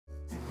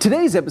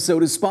Today's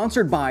episode is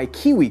sponsored by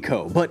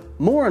KiwiCo, but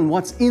more on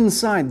what's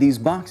inside these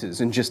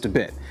boxes in just a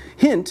bit.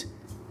 Hint,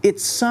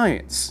 it's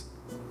science,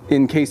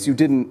 in case you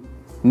didn't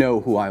know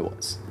who I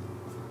was,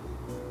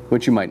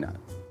 which you might not.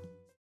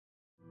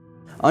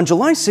 On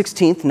July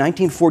 16,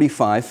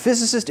 1945,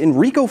 physicist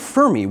Enrico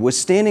Fermi was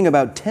standing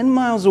about 10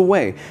 miles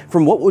away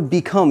from what would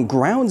become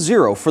ground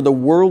zero for the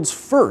world's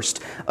first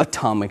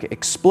atomic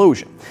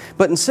explosion.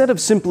 But instead of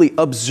simply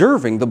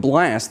observing the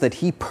blast that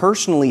he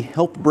personally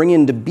helped bring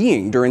into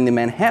being during the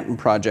Manhattan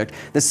Project,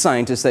 the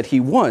scientist that he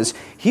was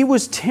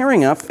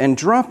tearing up and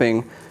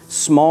dropping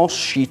small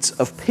sheets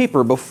of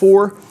paper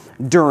before,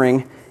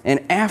 during,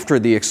 and after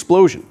the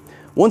explosion.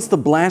 Once the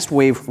blast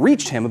wave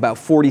reached him about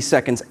 40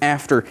 seconds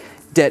after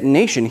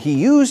detonation, he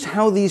used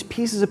how these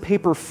pieces of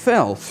paper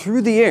fell through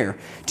the air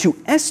to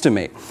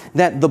estimate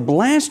that the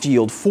blast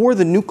yield for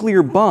the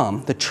nuclear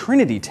bomb, the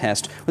Trinity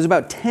test, was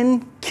about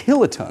 10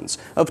 kilotons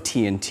of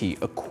TNT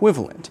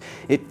equivalent.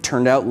 It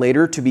turned out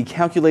later to be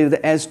calculated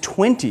as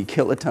 20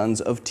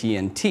 kilotons of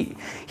TNT.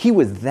 He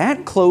was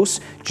that close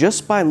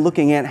just by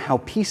looking at how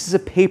pieces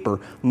of paper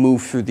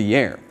move through the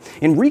air.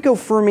 Enrico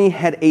Fermi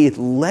had a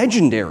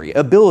legendary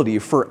ability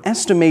for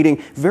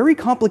estimating very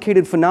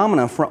complicated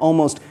phenomena for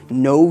almost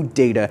no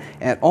data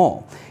at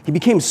all. He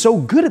became so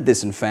good at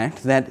this, in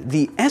fact, that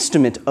the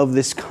estimate of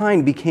this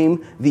kind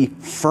became the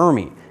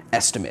Fermi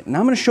estimate. And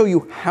I'm going to show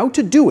you how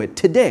to do it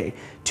today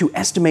to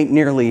estimate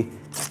nearly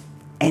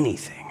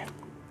anything.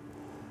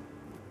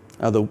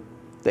 The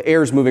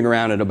air is moving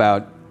around at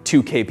about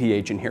 2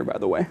 kph in here, by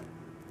the way.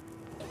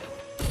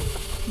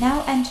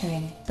 Now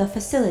entering the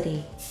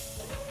facility.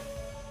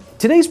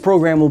 Today's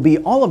program will be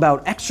all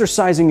about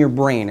exercising your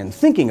brain and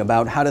thinking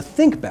about how to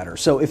think better.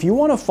 So if you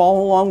want to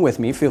follow along with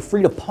me, feel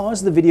free to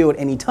pause the video at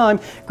any time,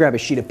 grab a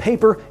sheet of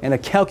paper and a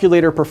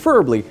calculator,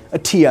 preferably a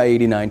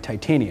TI-89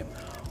 titanium.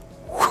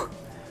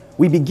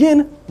 We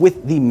begin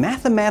with the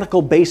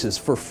mathematical basis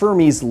for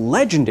Fermi's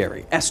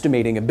legendary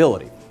estimating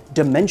ability: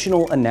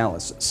 dimensional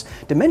analysis.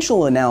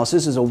 Dimensional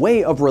analysis is a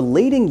way of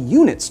relating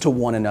units to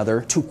one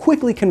another to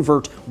quickly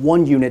convert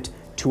one unit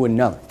to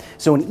another.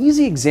 So an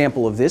easy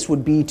example of this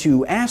would be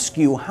to ask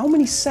you how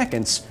many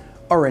seconds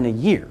are in a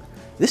year.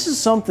 This is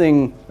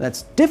something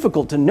that's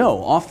difficult to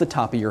know off the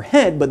top of your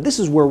head, but this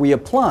is where we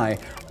apply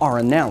our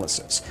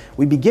analysis.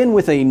 We begin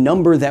with a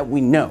number that we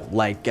know,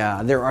 like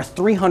there are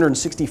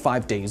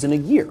 365 days in a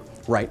year,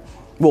 right?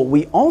 Well,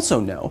 we also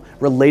know,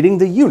 relating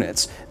the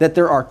units, that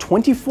there are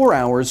 24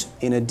 hours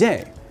in a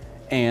day,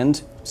 and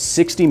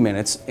 60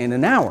 minutes in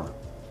an hour,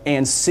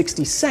 and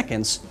 60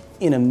 seconds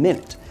in a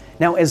minute.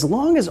 Now, as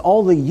long as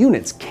all the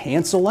units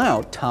cancel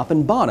out top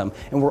and bottom,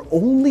 and we're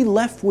only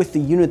left with the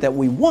unit that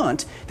we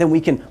want, then we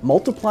can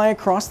multiply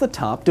across the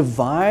top,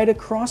 divide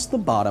across the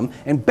bottom,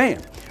 and bam,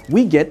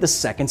 we get the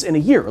seconds in a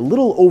year, a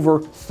little over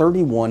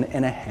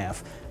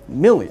 31.5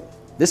 million.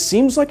 This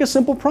seems like a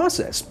simple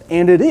process,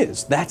 and it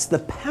is. That's the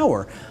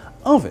power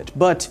of it.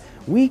 But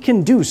we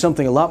can do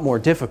something a lot more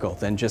difficult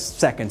than just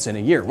seconds in a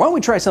year. Why don't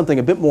we try something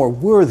a bit more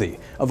worthy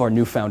of our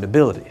newfound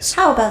abilities?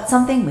 How about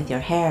something with your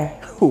hair?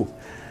 Ooh.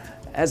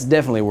 That's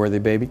definitely worthy,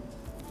 baby.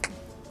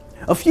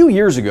 A few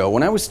years ago,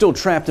 when I was still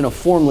trapped in a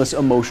formless,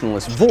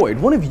 emotionless void,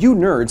 one of you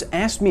nerds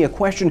asked me a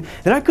question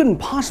that I couldn't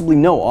possibly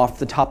know off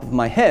the top of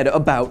my head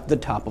about the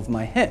top of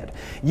my head.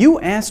 You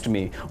asked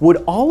me,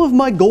 would all of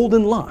my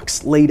golden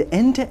locks, laid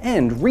end to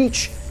end,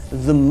 reach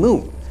the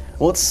moon?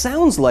 Well, it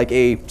sounds like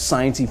a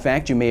sciencey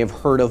fact you may have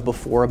heard of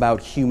before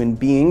about human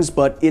beings,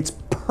 but it's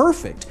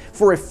perfect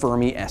for a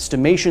Fermi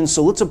estimation,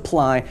 so let's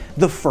apply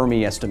the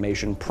Fermi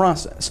estimation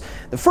process.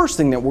 The first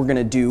thing that we're going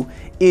to do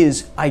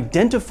is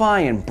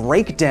identify and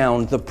break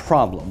down the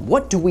problem.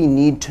 What do we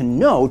need to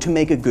know to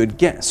make a good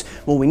guess?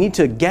 Well, we need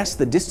to guess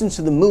the distance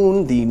to the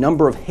moon, the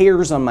number of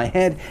hairs on my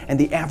head, and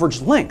the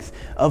average length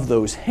of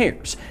those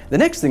hairs. The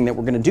next thing that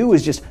we're going to do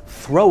is just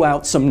throw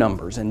out some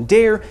numbers and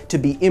dare to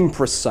be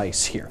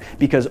imprecise here,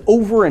 because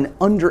over and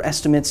under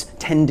estimates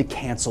tend to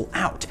cancel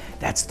out.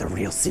 That's the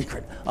real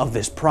secret of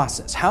this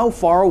process. How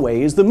far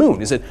away is the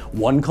moon? Is it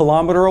 1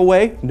 kilometer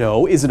away?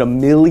 No. Is it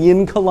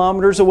 1,000,000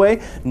 kilometers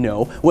away?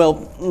 No.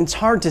 Well, it's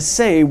hard to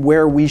say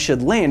where we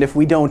should land if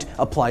we don't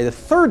apply the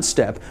third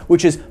step,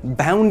 which is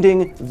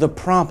bounding the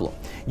problem.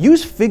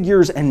 Use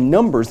figures and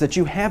numbers that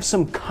you have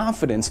some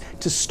confidence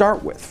to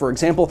start with. For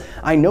example,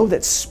 I know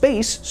that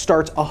space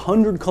starts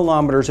 100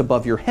 kilometers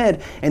above your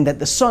head and that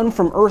the sun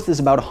from Earth is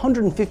about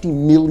 150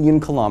 million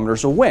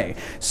kilometers away.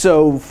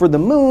 So for the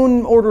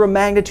moon, order of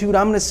magnitude,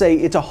 I'm going to say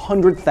it's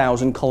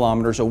 100,000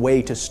 kilometers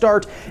away to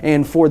start,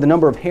 and for the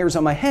number of hairs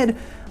on my head,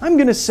 I'm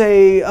going to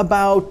say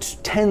about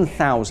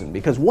 10,000,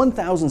 because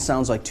 1,000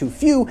 sounds like too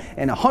few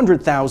and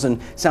 100,000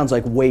 sounds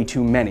like way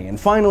too many. And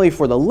finally,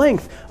 for the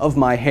length of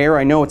my hair,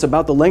 I know it's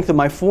about the length of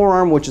my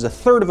forearm, which is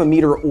 1/3 of a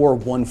meter or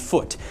 1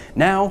 foot.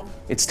 Now,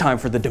 it's time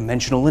for the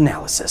dimensional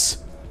analysis.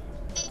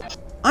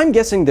 I'm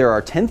guessing there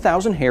are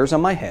 10,000 hairs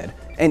on my head,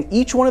 and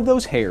each one of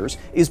those hairs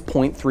is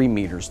 0.3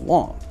 meters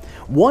long.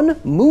 One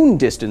moon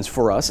distance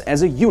for us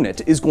as a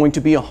unit is going to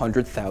be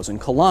 100,000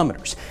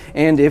 kilometers.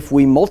 And if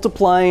we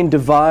multiply and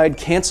divide,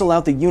 cancel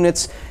out the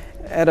units,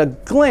 At a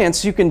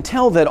glance, you can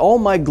tell that all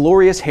my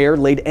glorious hair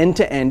laid end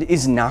to end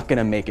is not going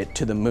to make it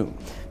to the moon.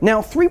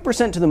 Now,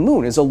 3% to the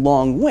moon is a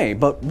long way,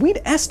 but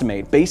we'd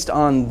estimate, based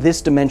on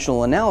this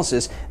dimensional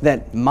analysis,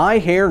 that my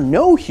hair,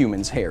 no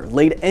human's hair,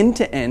 laid end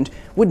to end,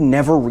 would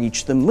never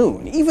reach the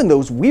moon, even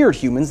those weird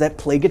humans that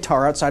play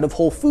guitar outside of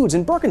Whole Foods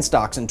and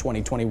Birkenstocks in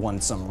 2021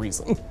 for some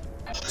reason.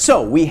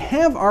 So, we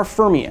have our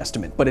Fermi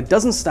estimate, but it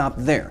doesn't stop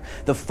there.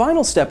 The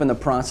final step in the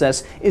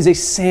process is a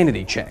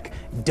sanity check.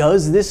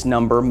 Does this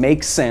number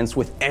make sense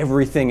with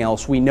everything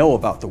else we know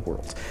about the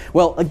world?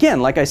 Well, again,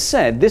 like I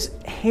said, this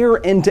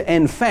hair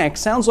end-to-end fact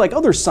sounds like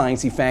other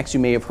sciencey facts you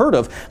may have heard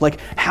of, like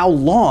how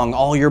long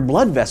all your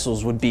blood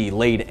vessels would be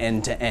laid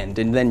end-to-end,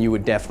 and then you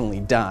would definitely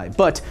die.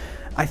 But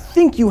I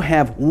think you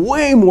have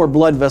way more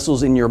blood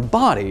vessels in your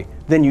body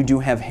than you do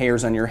have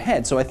hairs on your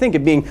head, so I think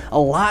it being a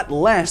lot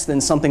less than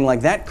something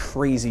like that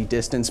crazy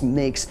distance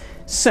makes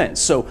sense.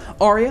 So,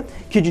 Arya,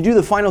 could you do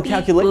the final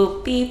calculation? Beep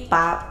boop beep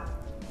bop.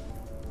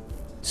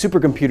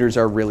 Supercomputers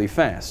are really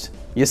fast.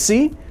 You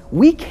see,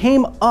 we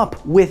came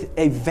up with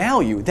a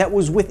value that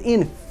was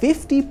within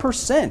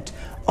 50%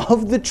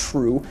 of the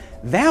true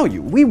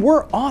value. We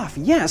were off,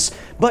 yes,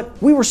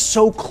 but we were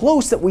so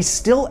close that we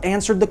still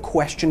answered the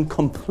question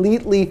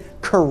completely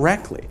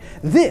correctly.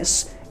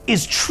 This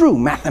is true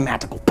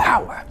mathematical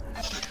power.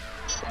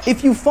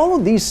 If you follow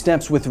these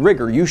steps with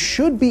rigor, you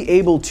should be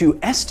able to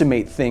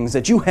estimate things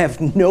that you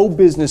have no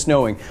business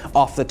knowing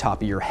off the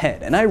top of your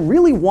head. And I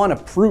really want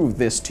to prove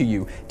this to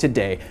you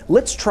today.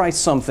 Let's try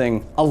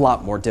something a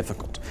lot more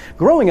difficult.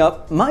 Growing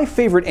up, my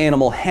favorite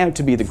animal had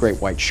to be the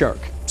great white shark.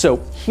 So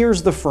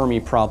here's the Fermi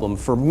problem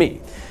for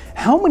me.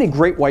 How many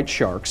great white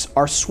sharks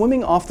are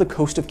swimming off the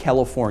coast of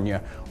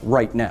California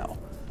right now?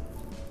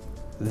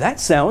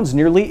 That sounds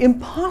nearly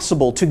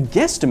impossible to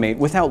guesstimate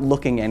without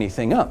looking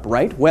anything up,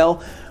 right?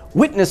 Well,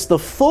 witness the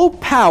full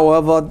power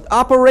of an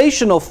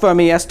operational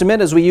Fermi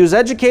estimate as we use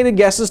educated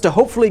guesses to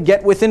hopefully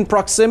get within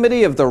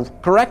proximity of the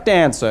correct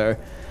answer.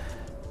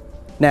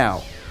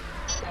 Now,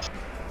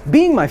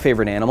 being my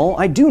favorite animal,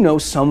 I do know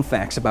some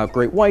facts about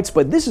great whites,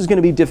 but this is going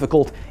to be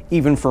difficult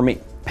even for me.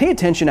 Pay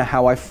attention to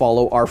how I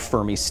follow our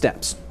Fermi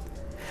steps.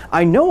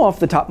 I know off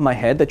the top of my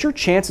head that your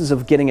chances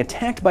of getting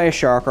attacked by a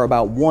shark are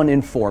about 1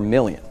 in 4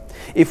 million.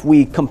 If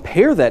we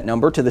compare that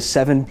number to the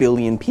 7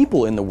 billion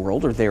people in the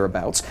world, or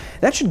thereabouts,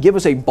 that should give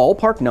us a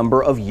ballpark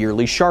number of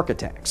yearly shark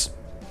attacks.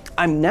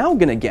 I'm now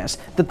going to guess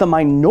that the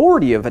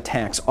minority of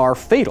attacks are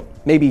fatal,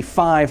 maybe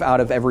 5 out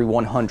of every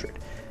 100.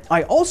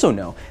 I also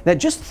know that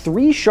just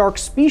 3 shark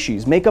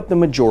species make up the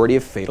majority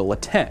of fatal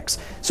attacks,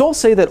 so I'll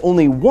say that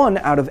only 1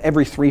 out of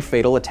every 3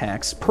 fatal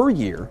attacks per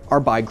year are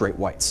by great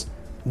whites.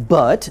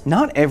 But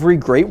not every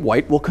great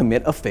white will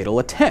commit a fatal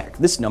attack.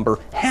 This number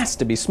has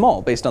to be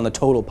small based on the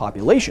total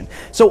population.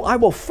 So I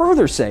will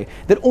further say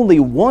that only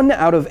 1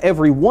 out of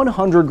every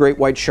 100 great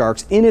white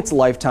sharks in its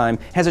lifetime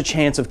has a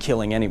chance of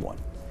killing anyone.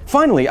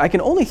 Finally, I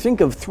can only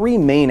think of 3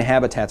 main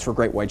habitats for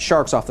great white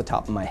sharks off the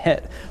top of my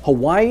head: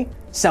 Hawaii,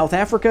 South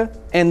Africa,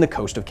 and the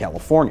coast of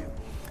California.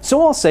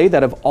 So I'll say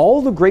that of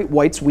all the great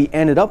whites we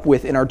ended up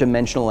with in our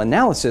dimensional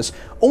analysis,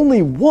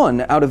 only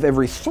 1 out of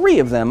every 3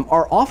 of them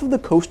are off of the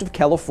coast of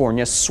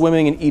California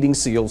swimming and eating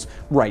seals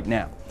right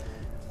now.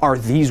 Are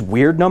these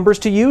weird numbers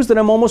to use that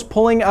I'm almost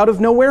pulling out of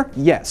nowhere?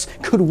 Yes.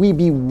 Could we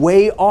be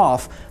way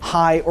off,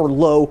 high or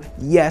low?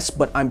 Yes,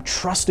 but I'm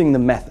trusting the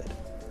method.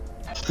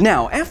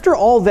 Now, after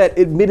all that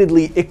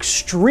admittedly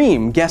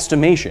extreme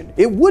guesstimation,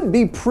 it would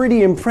be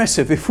pretty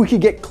impressive if we could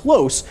get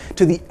close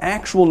to the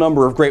actual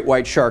number of great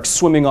white sharks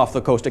swimming off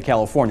the coast of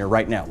California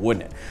right now,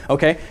 wouldn't it?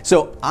 Okay,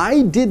 so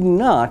I did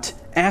not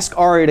ask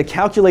Arya to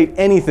calculate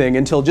anything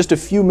until just a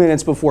few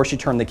minutes before she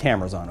turned the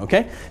cameras on,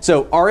 okay?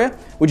 So, Arya,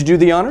 would you do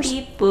the honors?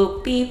 Beep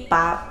boop beep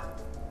bop.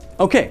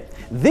 Okay,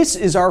 this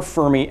is our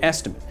Fermi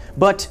estimate,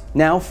 but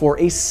now for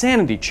a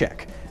sanity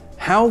check.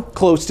 How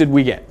close did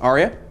we get,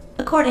 Arya?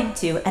 According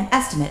to an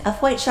estimate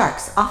of white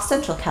sharks off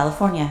Central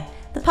California,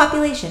 the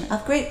population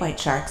of great white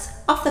sharks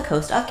off the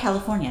coast of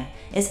California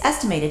is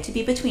estimated to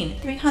be between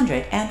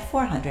 300 and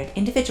 400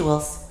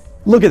 individuals.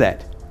 Look at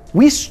that.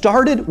 We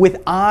started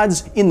with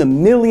odds in the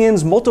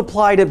millions,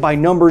 multiplied it by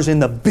numbers in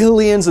the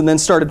billions, and then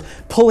started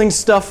pulling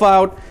stuff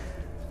out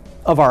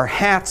of our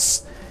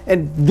hats.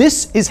 And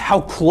this is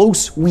how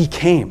close we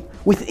came.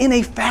 Within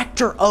a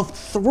factor of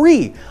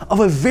 3 of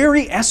a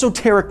very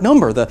esoteric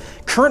number. The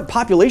current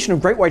population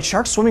of great white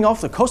sharks swimming off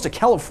the coast of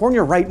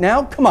California right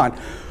now? Come on,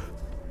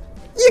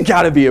 you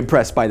gotta be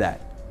impressed by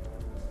that.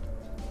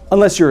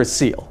 Unless you're a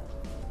seal.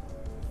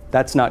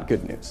 That's not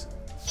good news.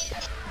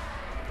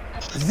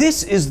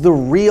 This is the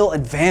real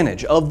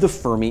advantage of the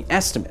Fermi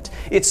estimate.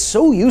 It's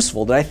so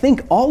useful that I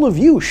think all of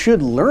you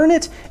should learn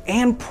it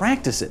and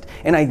practice it.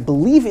 And I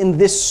believe in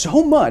this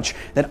so much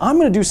that I'm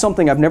going to do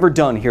something I've never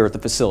done here at the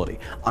facility.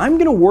 I'm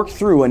going to work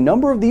through a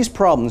number of these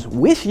problems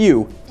with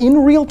you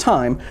in real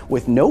time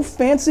with no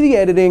fancy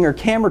editing or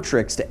camera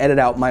tricks to edit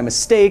out my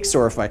mistakes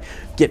or if I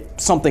get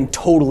something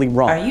totally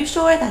wrong. Are you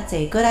sure that's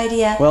a good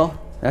idea? Well,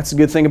 that's the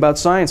good thing about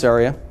science,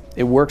 Arya.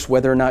 It works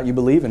whether or not you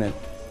believe in it.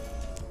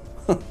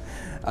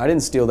 I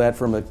didn't steal that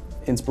from a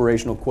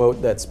inspirational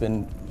quote that's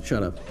been...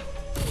 Shut up.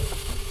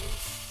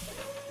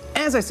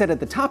 As I said at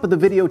the top of the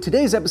video,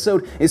 today's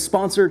episode is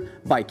sponsored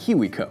by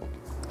KiwiCo.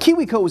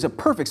 KiwiCo is a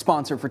perfect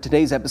sponsor for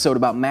today's episode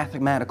about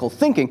mathematical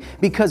thinking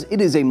because it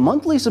is a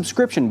monthly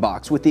subscription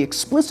box with the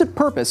explicit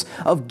purpose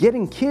of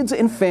getting kids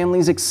and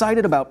families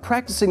excited about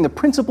practicing the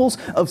principles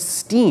of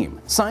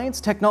STEAM: science,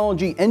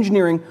 technology,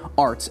 engineering,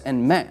 arts,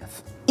 and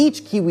math.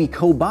 Each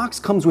KiwiCo box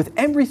comes with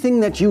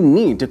everything that you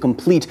need to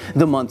complete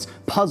the month's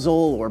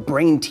puzzle or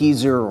brain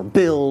teaser or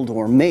build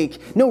or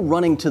make. No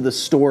running to the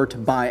store to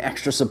buy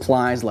extra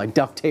supplies like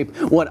duct tape.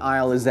 What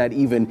aisle is that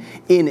even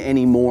in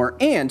anymore?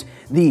 And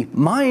the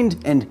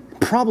mind and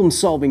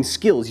problem-solving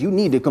skills you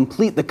need to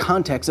complete the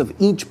context of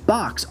each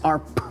box are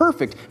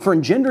perfect for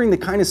engendering the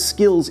kind of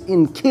skills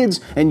in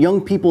kids and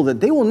young people that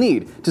they will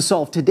need to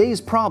solve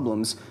today's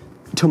problems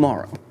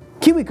tomorrow.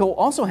 KiwiCo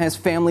also has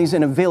families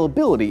and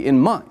availability in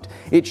mind.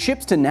 It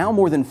ships to now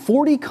more than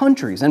 40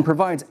 countries and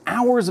provides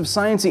hours of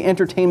sciencey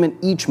entertainment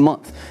each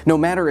month, no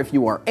matter if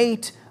you are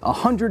 8,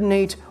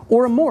 108,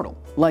 or immortal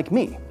like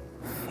me.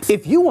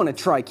 If you want to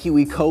try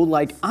KiwiCo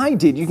like I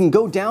did, you can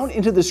go down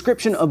into the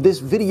description of this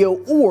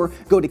video or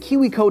go to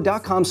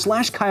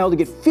kiwico.com/Kyle to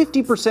get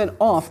 50%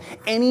 off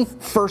any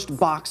first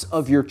box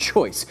of your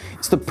choice.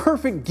 It's the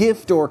perfect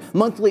gift or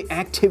monthly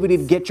activity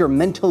to get your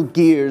mental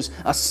gears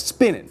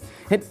a-spinning.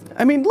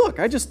 I mean, look,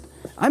 I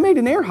made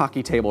an air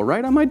hockey table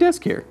right on my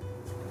desk here.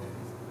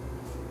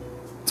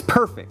 It's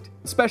perfect,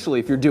 especially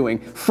if you're doing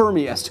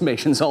Fermi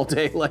estimations all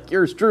day like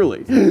yours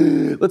truly.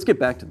 Let's get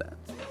back to that.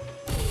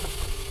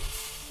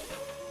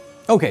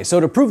 Okay, so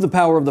to prove the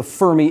power of the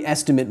Fermi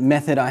estimate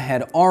method, I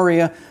had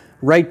Aria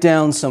write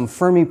down some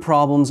Fermi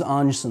problems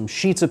on some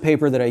sheets of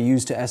paper that I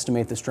used to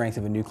estimate the strength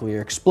of a nuclear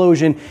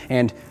explosion.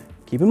 And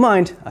keep in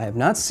mind, I have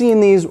not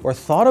seen these or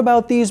thought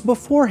about these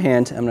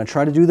beforehand. I'm going to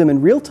try to do them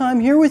in real time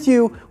here with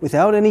you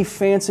without any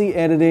fancy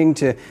editing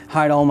to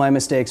hide all my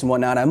mistakes and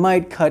whatnot. I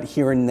might cut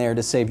here and there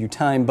to save you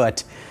time,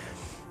 but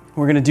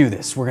we're going to do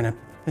this. We're going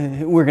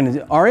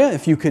to, Aria,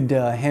 if you could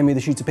hand me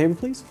the sheets of paper,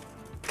 please.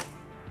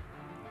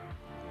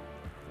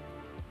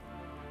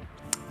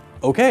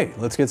 Okay,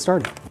 let's get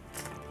started.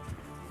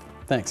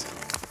 Thanks.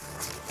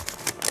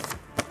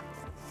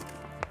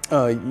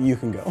 You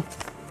can go.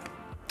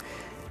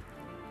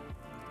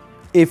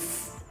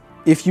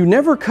 If you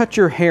never cut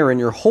your hair in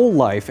your whole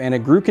life and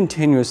it grew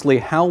continuously,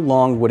 how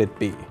long would it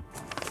be?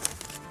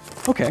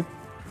 Okay.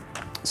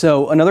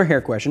 So another hair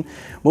question.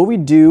 What we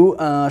do,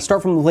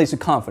 start from the place of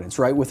confidence,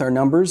 right? With our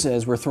numbers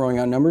as we're throwing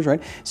out numbers,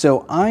 right?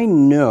 So I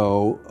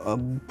know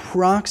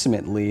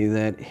approximately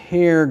that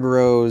hair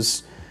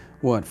grows,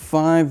 what,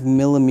 5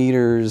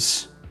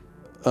 millimeters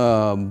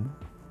a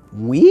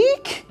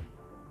week?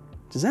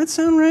 Does that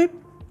sound right?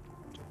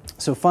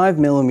 So 5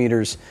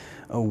 millimeters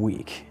a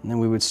week. And then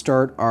we would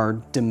start our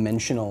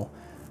dimensional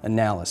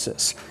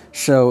analysis.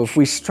 So if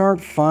we start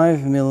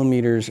 5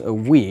 millimeters a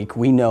week,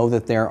 we know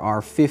that there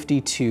are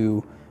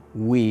 52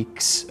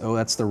 weeks. Oh,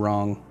 that's the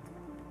wrong.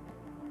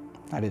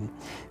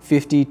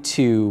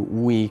 52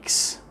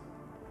 weeks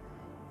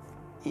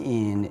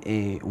in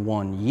a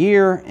 1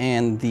 year,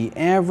 and the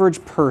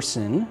average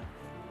person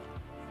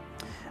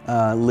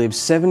lives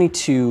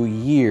 72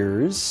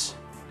 years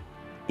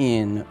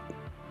in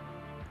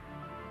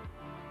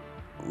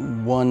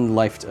one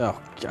life. Oh,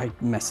 I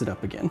messed it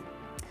up again.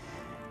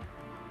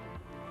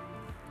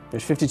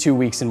 There's 52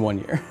 weeks in 1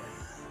 year.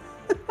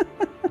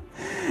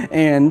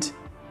 And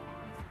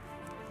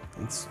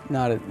it's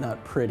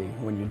not pretty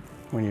when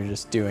you're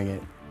just doing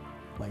it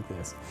like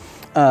this.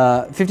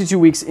 52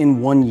 weeks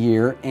in 1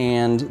 year,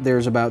 and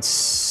there's about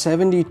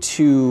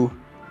 72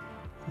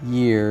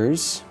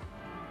 years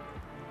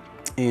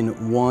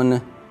in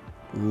one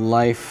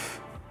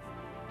lifetime.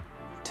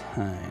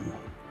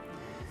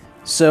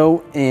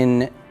 So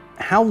in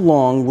how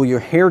long will your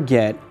hair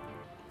get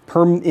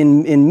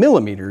in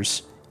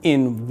millimeters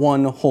in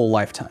one whole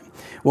lifetime?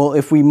 Well,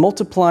 if we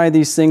multiply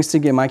these things to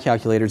get my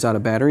calculator's out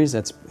of batteries,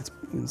 it's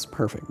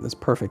perfect. That's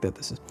perfect that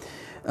this is.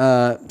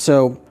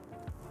 So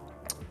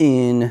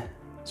we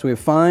have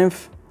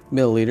 5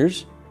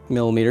 millimeters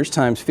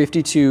times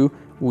 52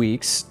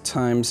 weeks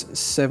times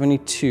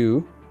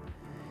 72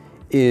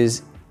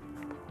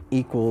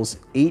 equals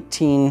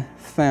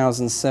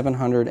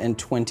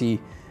 18,720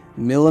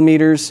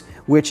 millimeters,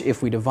 which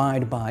if we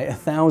divide by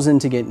 1,000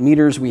 to get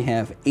meters, we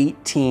have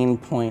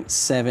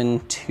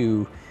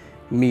 18.72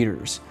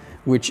 meters,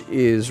 which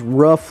is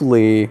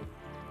roughly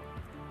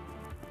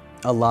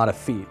a lot of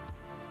feet.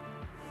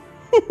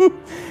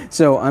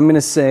 So I'm going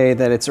to say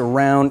that it's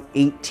around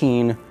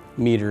 18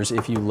 meters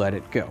if you let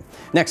it go.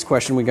 Next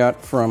question we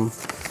got from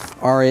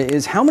Aria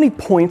is, how many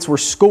points were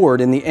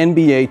scored in the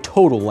NBA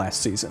total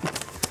last season?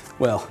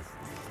 Well,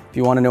 if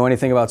you want to know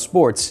anything about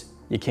sports,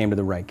 you came to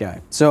the right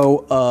guy.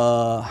 So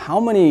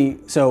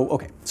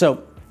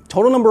so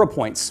total number of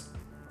points.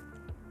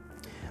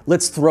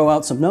 Let's throw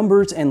out some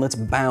numbers and let's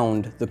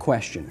bound the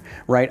question,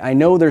 right? I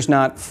know there's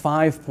not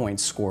 5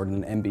 points scored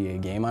in an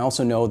NBA game. I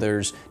also know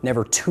there's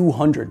never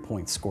 200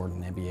 points scored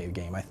in an NBA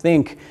game. I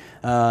think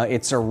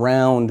it's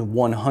around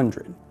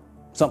 100,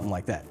 something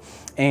like that.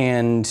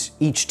 and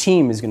each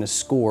team is going to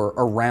score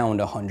around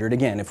 100.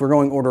 Again, if we're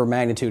going order of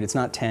magnitude, it's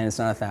not 10, it's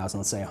not 1,000,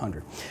 let's say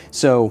 100.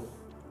 So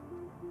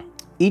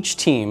each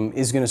team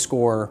is going to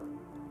score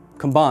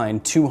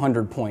combined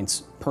 200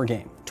 points per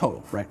game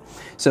total, right?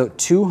 So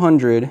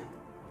 200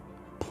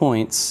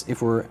 points,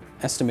 if we're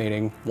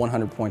estimating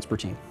 100 points per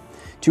team.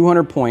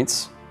 200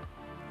 points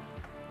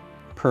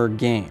per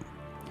game.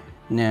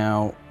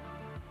 Now,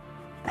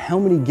 how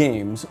many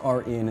games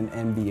are in an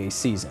NBA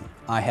season?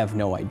 I have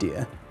no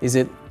idea. Is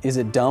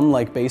it dumb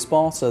like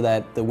baseball so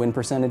that the win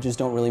percentages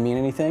don't really mean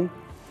anything?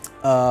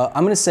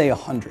 I'm gonna say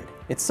 100.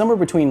 It's somewhere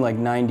between like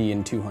 90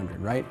 and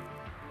 200, right?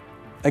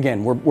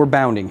 Again, we're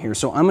bounding here.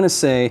 So I'm gonna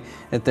say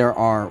that there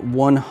are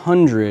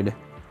 100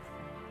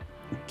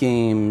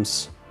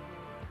 games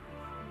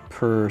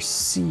per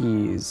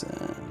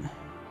season,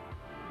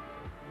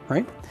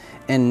 right?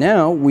 And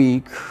now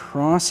we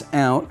cross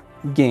out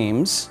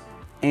games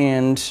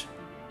and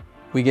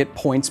we get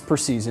points per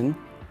season.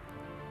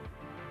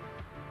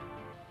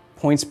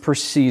 Points per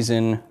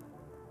season,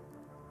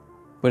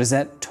 but is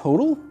that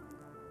total?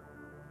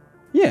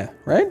 Yeah,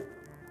 right?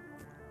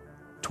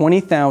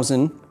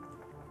 20,000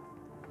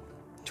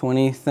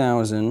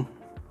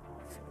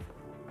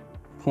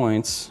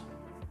 points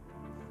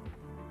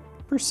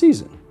per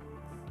season.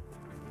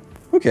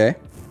 Okay.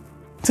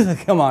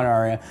 Come on,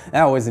 Aria.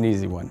 That was an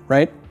easy one,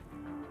 right?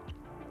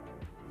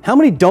 How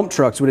many dump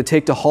trucks would it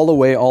take to haul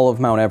away all of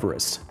Mount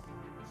Everest?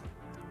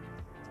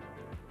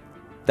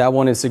 That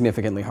one is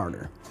significantly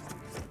harder.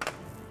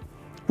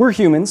 We're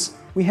humans.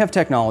 We have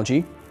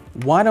technology.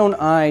 Why don't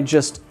I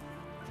just...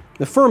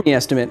 The Fermi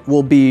estimate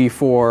will be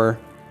for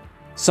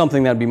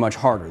something that would be much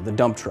harder, the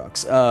dump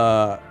trucks.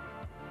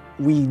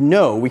 We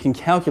know, we can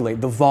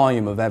calculate the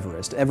volume of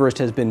Everest. Everest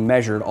has been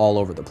measured all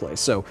over the place.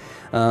 So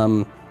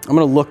I'm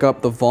gonna look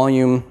up the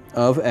volume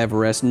of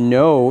Everest.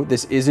 No,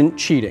 this isn't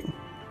cheating.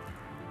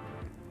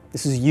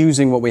 This is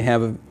using what we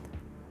have.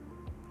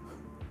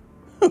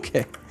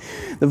 Okay.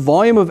 The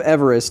volume of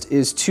Everest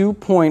is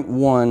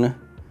 2.1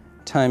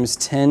 times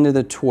 10 to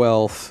the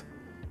 12th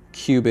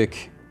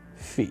cubic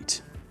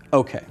feet.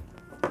 Okay.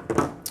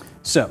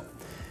 So,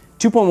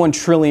 2.1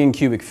 trillion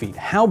cubic feet.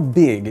 How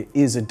big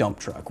is a dump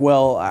truck?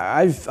 Well,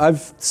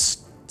 I've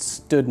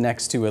stood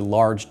next to a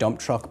large dump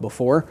truck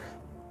before.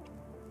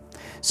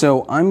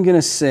 So I'm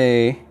gonna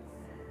say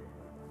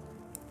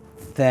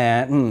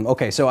that,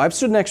 okay, so I've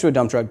stood next to a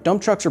dump truck.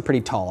 Dump trucks are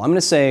pretty tall. I'm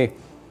gonna say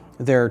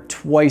they're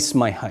twice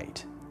my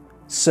height.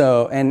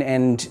 So,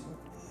 and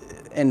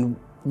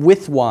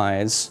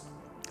width-wise,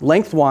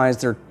 length-wise,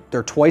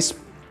 they're twice,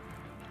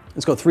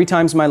 let's go 3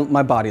 times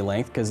my body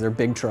length, because they're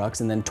big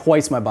trucks, and then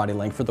twice my body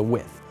length for the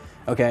width,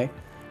 okay?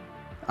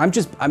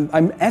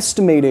 I'm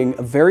estimating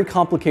a very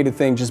complicated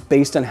thing just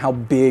based on how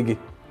big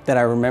that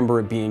I remember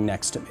it being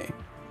next to me.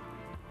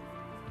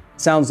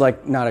 Sounds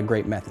like not a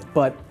great method,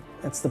 but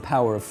that's the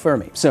power of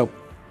Fermi. So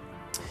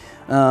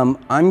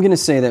I'm gonna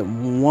say that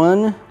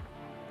one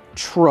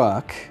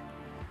truck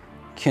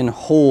can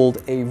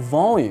hold a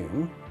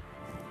volume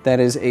that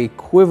is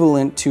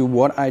equivalent to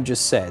what I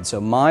just said. So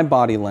my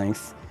body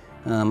length,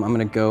 I'm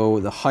gonna go,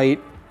 the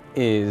height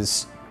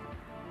is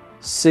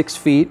 6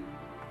 feet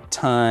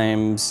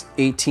times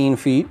 18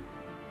 feet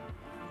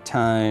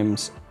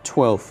times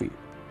 12 feet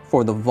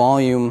for the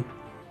volume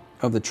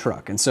of the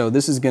truck. And so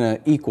this is gonna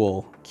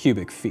equal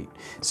cubic feet.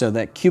 So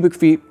that cubic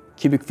feet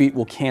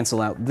will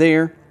cancel out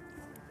there,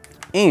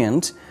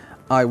 and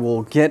I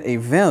will get a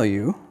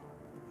value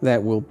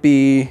that will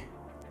be,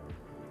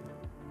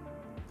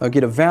 I'll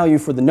get a value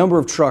for the number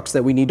of trucks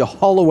that we need to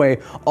haul away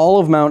all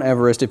of Mount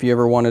Everest if you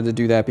ever wanted to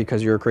do that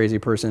because you're a crazy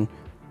person.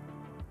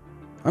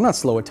 I'm not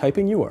slow at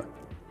typing, you are.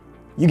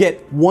 You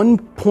get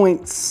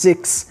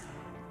 1.6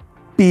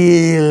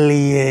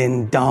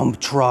 billion dump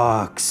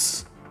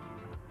trucks.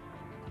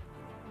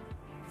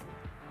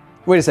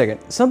 Wait a second,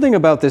 something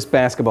about this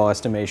basketball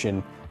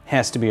estimation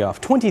has to be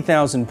off.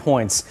 20,000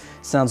 points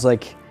sounds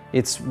like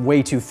it's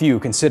way too few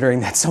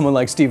considering that someone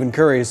like Stephen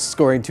Curry is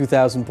scoring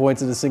 2,000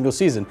 points in a single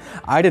season.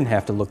 I didn't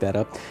have to look that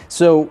up.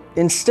 So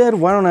instead,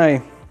 why don't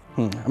I'm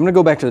gonna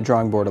go back to the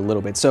drawing board a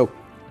little bit. So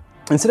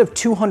instead of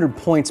 200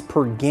 points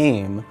per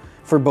game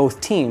for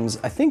both teams,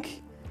 I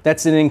think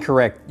that's an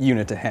incorrect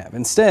unit to have.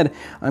 Instead,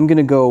 I'm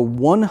gonna go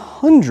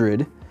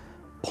 100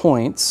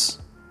 points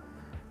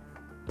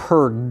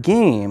per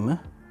game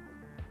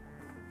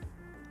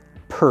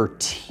per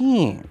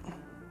team.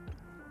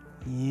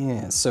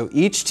 Yeah, so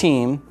each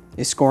team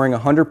is scoring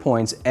 100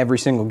 points every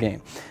single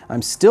game.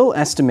 I'm still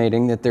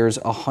estimating that there's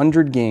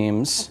 100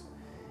 games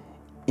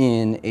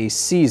in a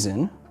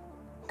season,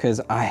 because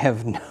I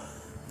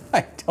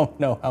don't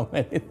know how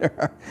many there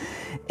are.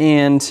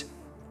 And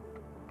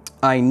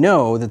I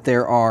know that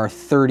there are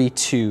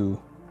 32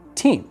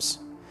 teams.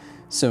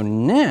 So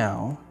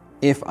now,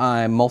 if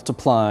I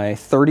multiply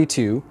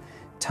 32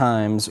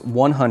 times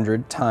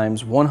 100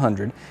 times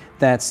 100,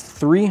 that's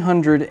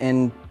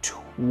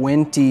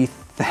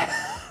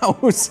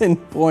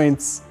 320,000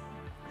 points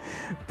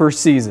per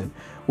season,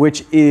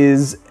 which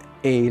is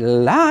a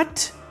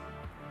lot,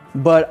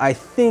 but I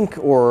think,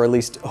 or at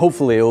least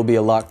hopefully, it will be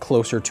a lot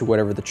closer to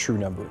whatever the true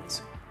number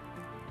is.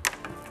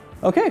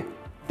 Okay,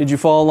 did you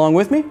follow along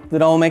with me? Did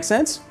it all make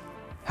sense?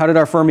 How did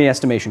our Fermi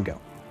estimation go?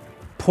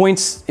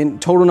 Points, in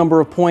total number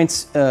of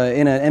points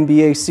in an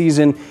NBA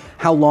season,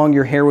 how long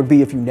your hair would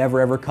be if you never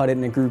ever cut it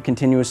and it grew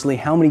continuously,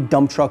 how many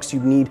dump trucks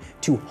you'd need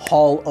to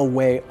haul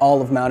away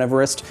all of Mount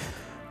Everest.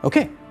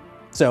 Okay,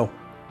 so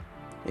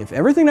if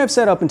everything I've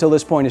said up until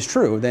this point is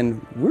true,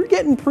 then we're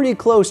getting pretty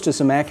close to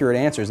some accurate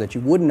answers that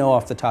you wouldn't know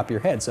off the top of your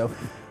head. So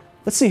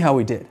let's see how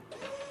we did.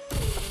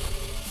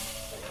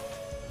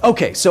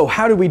 Okay, so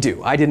how did we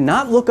do? I did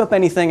not look up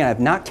anything, I have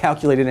not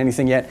calculated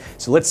anything yet,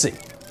 so let's see.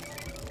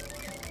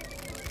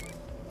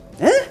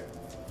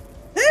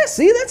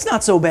 See, that's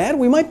not so bad.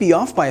 We might be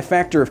off by a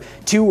factor of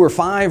 2 or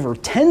 5 or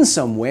 10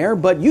 somewhere,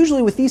 but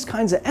usually with these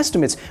kinds of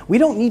estimates, we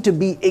don't need to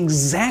be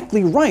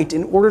exactly right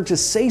in order to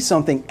say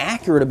something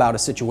accurate about a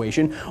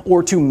situation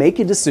or to make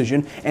a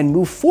decision and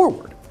move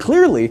forward.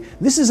 Clearly,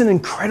 this is an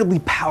incredibly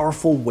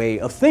powerful way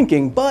of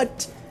thinking,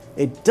 but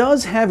it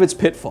does have its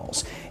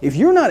pitfalls. If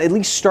you're not at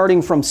least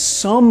starting from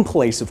some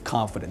place of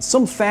confidence,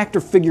 some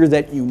factor figure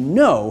that you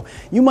know,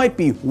 you might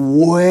be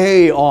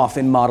way off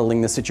in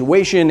modeling the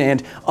situation,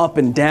 and up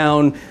and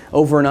down,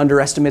 over and under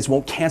estimates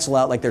won't cancel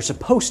out like they're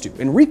supposed to.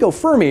 Enrico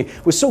Fermi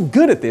was so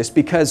good at this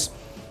because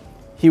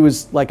he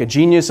was like a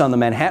genius on the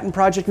Manhattan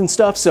Project and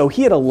stuff, so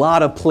he had a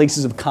lot of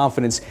places of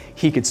confidence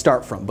he could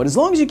start from. But as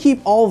long as you keep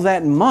all of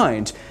that in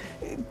mind,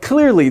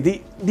 clearly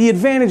the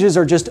advantages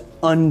are just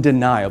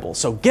undeniable.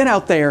 So get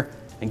out there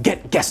and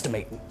get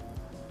guesstimating.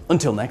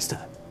 Until next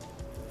time.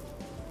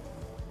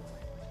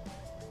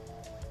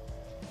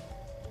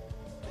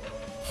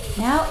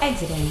 Now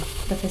exiting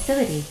the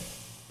facility.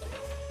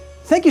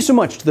 Thank you so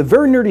much to the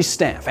very nerdy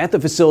staff at the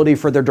facility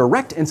for their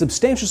direct and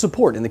substantial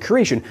support in the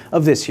creation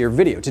of this here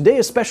video. Today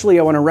especially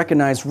I want to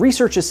recognize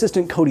research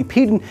assistant Cody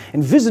Peden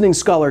and visiting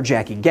scholar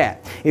Jackie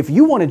Gatt. If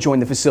you want to join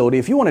the facility,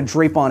 if you want to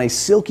drape on a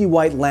silky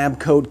white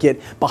lab coat,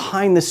 get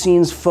behind the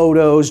scenes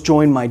photos,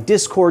 join my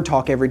Discord,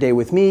 talk every day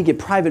with me, get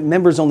private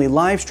members only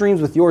live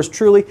streams with yours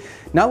truly,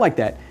 not like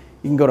that,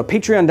 you can go to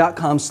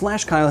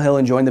patreon.com/Kyle Hill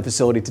and join the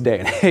facility today.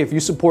 And hey, if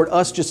you support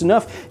us just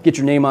enough, get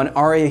your name on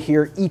ARIA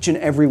here each and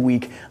every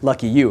week.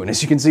 Lucky you. And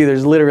as you can see,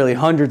 there's literally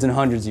hundreds and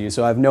hundreds of you,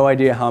 so I have no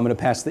idea how I'm going to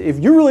pass the.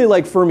 If you really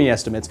like Fermi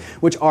estimates,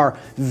 which are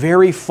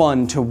very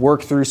fun to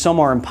work through,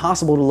 some are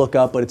impossible to look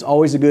up, but it's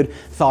always a good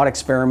thought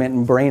experiment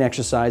and brain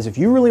exercise. If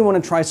you really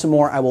want to try some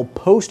more, I will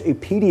post a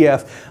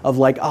PDF of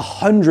like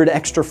 100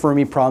 extra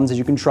Fermi problems that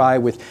you can try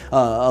with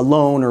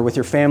alone or with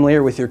your family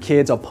or with your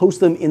kids. I'll post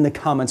them in the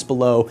comments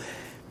below.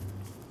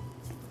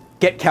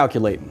 Get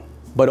calculating,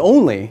 but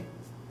only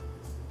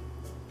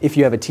if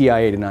you have a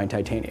TI-89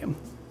 titanium.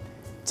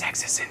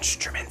 Texas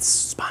Instruments,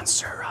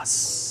 sponsor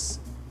us.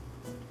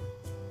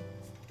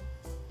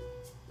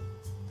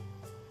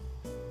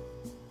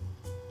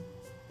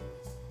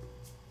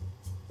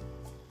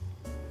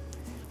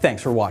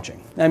 Thanks for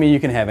watching. I mean, you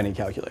can have any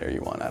calculator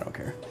you want, I don't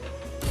care.